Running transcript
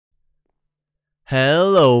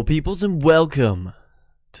Hello, peoples, and welcome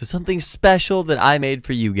to something special that I made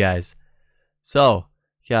for you guys. So,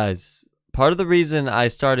 guys, part of the reason I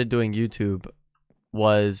started doing YouTube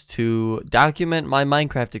was to document my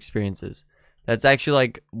Minecraft experiences. That's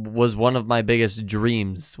actually was one of my biggest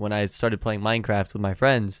dreams when I started playing Minecraft with my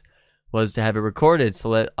friends, was to have it recorded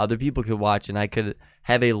so that other people could watch and I could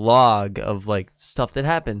have a log of stuff that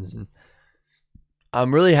happens. And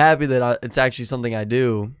I'm really happy that it's actually something I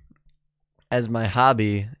do as my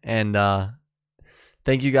hobby, and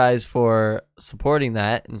thank you guys for supporting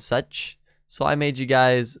that and such. So I made you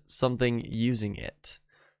guys something using it.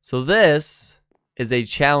 So this is a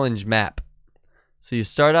challenge map. So you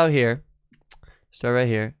start out here, start right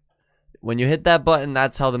here. When you hit that button,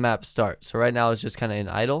 that's how the map starts. So right now it's just kind of in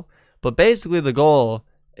idle, but basically the goal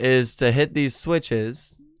is to hit these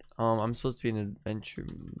switches. I'm supposed to be in adventure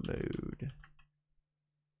mode.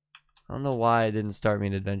 I don't know why it didn't start me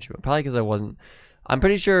in adventure mode. Probably because I wasn't. I'm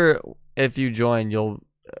pretty sure if you join,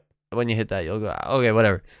 when you hit that, you'll go, okay,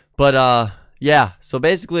 whatever. But yeah, so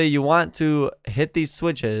basically you want to hit these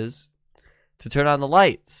switches to turn on the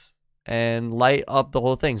lights and light up the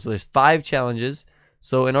whole thing. So there's 5 challenges.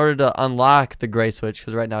 So in order to unlock the gray switch,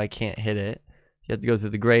 because right now I can't hit it, you have to go through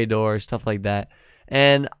the gray door, stuff like that.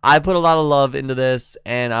 And I put a lot of love into this,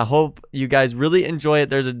 and I hope you guys really enjoy it.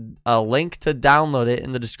 There's a link to download it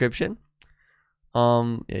in the description.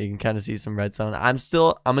 Yeah, you can kind of see some redstone. I'm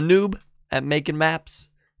a noob at making maps.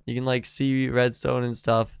 You can see redstone and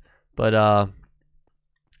stuff, but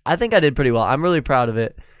I think I did pretty well. I'm really proud of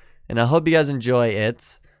it, and I hope you guys enjoy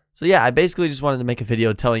it. So yeah, I basically just wanted to make a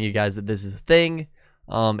video telling you guys that this is a thing.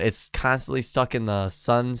 It's constantly stuck in the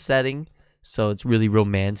sun setting, so it's really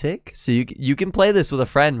romantic. So you can play this with a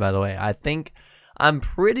friend, by the way. I'm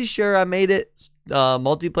pretty sure I made it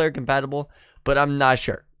multiplayer compatible, but I'm not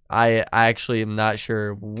sure. I actually am not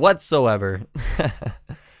sure whatsoever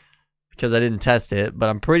because I didn't test it, but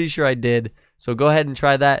I'm pretty sure I did. So go ahead and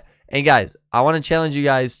try that. And guys, I want to challenge you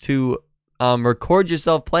guys to record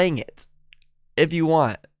yourself playing it if you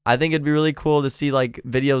want. I think it'd be really cool to see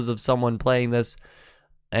videos of someone playing this,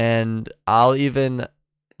 and I'll even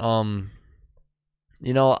I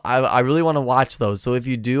really want to watch those. So if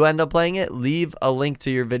you do end up playing it, leave a link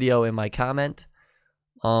to your video in my comment.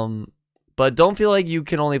 But don't feel like you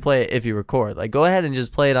can only play it if you record. Go ahead and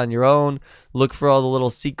just play it on your own. Look for all the little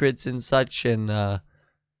secrets and such. And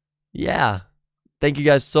yeah, thank you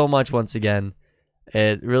guys so much once again.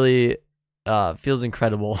 It really feels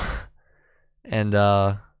incredible. And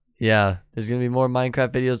yeah, there's gonna be more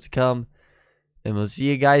Minecraft videos to come, and we'll see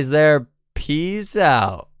you guys there. Peace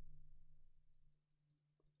out.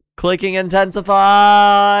 Clicking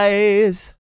intensifies.